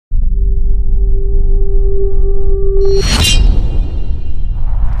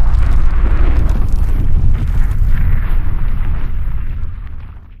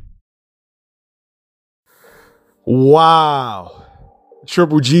Wow.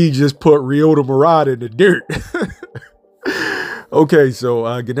 Triple G just put Ryota Murata in the dirt. Okay, so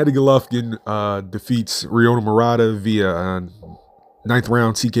Gennady Golovkin defeats Ryota Murata via ninth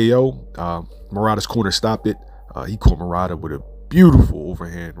round TKO. Murata's corner stopped it. He caught Murata with a beautiful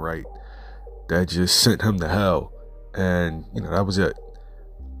overhand right that just sent him to hell. And, you know, that was it.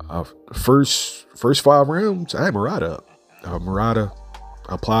 First 5 rounds, I had Murata up. Murata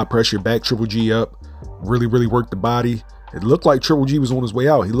applied pressure, back Triple G up, really worked the body. It looked like Triple G was on his way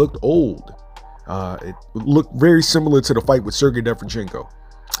out. He looked old. It looked very similar to the fight with Sergey Deferchenko.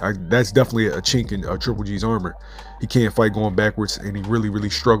 That's definitely a chink in Triple G's armor. He can't fight going backwards, and he really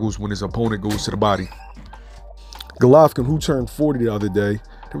struggles when his opponent goes to the body. Golovkin, who turned 40 the other day,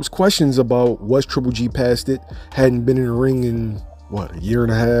 there was questions about was Triple G past it. Hadn't been in the ring in, what, a year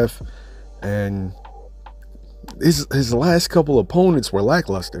and a half. And his last couple opponents were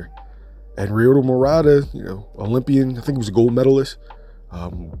lackluster. And Ryota Murata, you know, Olympian, I think he was a gold medalist,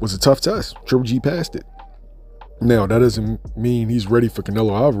 was a tough test. Triple G passed it. Now, that doesn't mean he's ready for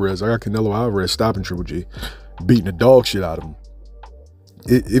Canelo Alvarez. I got Canelo Alvarez stopping Triple G, beating the dog shit out of him.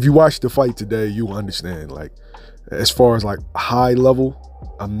 If you watch the fight today, you'll understand. Like, as far as like high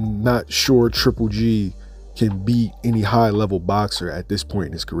level, I'm not sure Triple G can beat any high level boxer at this point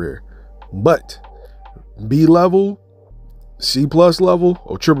in his career. But B level, C+ level,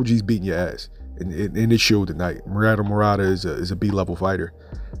 oh, Triple G's beating your ass. And it showed tonight. Ryota Murata is a B level fighter.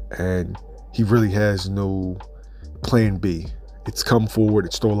 And he really has no plan B. It's come forward,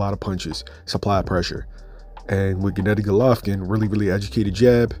 it's throw a lot of punches, supply pressure. And with Gennady Golovkin, really educated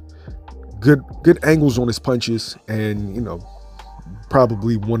jab, good angles on his punches, and, you know,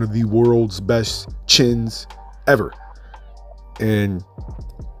 probably one of the world's best chins ever. And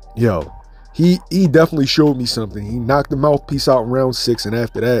yo, he definitely showed me something. He knocked the mouthpiece out in round 6, and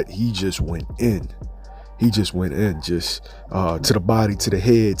after that, he just went in. He just went in, just to the body, to the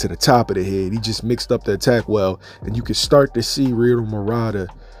head, to the top of the head. He just mixed up the attack well, and you could start to see Ryota Murata.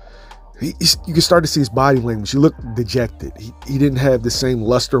 You can start to see his body language. He looked dejected. He didn't have the same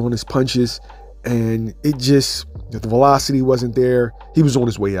luster on his punches, and it just, the velocity wasn't there. He was on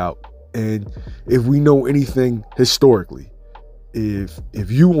his way out. And if we know anything historically, if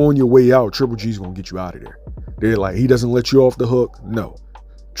you on your way out, Triple G's gonna get you out of there. They're like, he doesn't let you off the hook. No.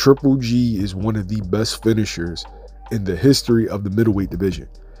 Triple G is one of the best finishers in the history of the middleweight division.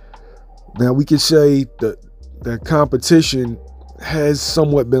 Now, we could say that the competition has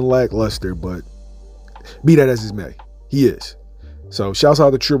somewhat been lackluster, but be that as it may, he is. So shouts out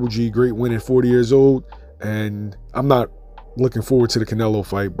to Triple G, great win at 40 years old. And I'm not looking forward to the Canelo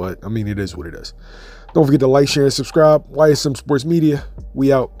fight, but I mean, it is what it is. Don't forget to like, share, and subscribe. YSM Sports Media,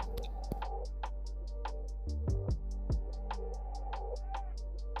 we out.